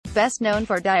best known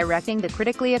for directing the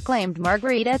critically acclaimed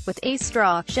Margarita with Ace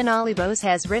Straw, Sonali Bose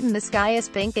has written The Sky is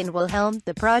Pink and will helm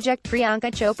the project.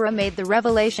 Priyanka Chopra made the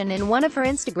revelation in one of her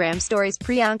Instagram stories.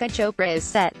 Priyanka Chopra is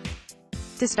set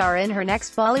to star in her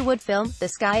next Bollywood film, The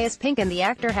Sky is Pink, and the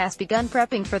actor has begun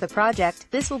prepping for the project.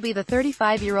 This will be the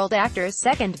 35-year-old actor's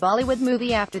second Bollywood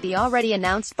movie after the already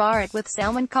announced Bharat with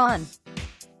Salman Khan.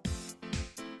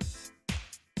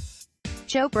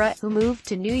 Chopra, who moved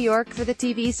to New York for the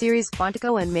TV series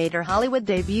Quantico and made her Hollywood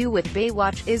debut with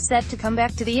Baywatch, is set to come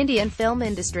back to the Indian film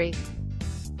industry.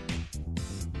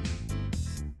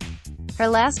 Her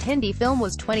last Hindi film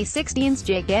was 2016's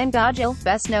Jagan Gajal.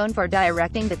 Best known for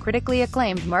directing the critically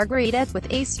acclaimed Margarita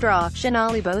with Ace Straw,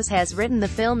 Sonali Bose has written the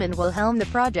film and will helm the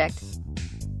project.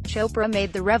 Chopra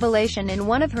made the revelation in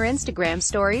one of her Instagram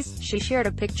stories. She shared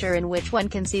a picture in which one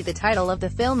can see the title of the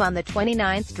film on the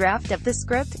 29th draft of the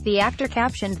script. The actor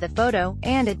captioned the photo,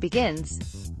 and it begins.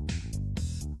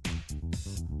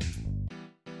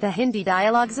 The Hindi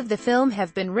dialogues of the film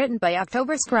have been written by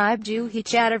October scribe Juhi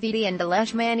Chaturvedi, and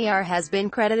Dilesh Maniar has been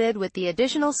credited with the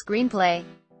additional screenplay.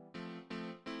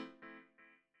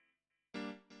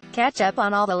 Catch up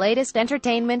on all the latest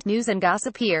entertainment news and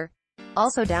gossip here.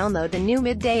 Also download the new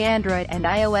Midday Android and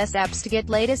iOS apps to get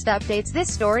latest updates.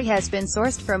 This story has been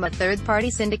sourced from a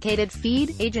third-party syndicated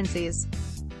feed agencies.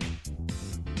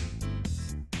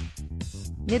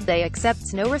 Midday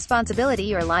accepts no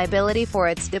responsibility or liability for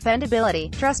its dependability,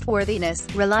 trustworthiness,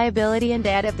 reliability and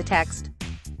date of the text.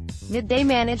 Midday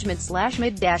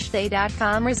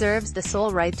Management/mid-day.com reserves the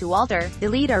sole right to alter,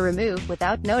 delete or remove,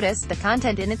 without notice, the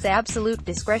content in its absolute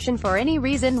discretion for any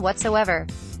reason whatsoever.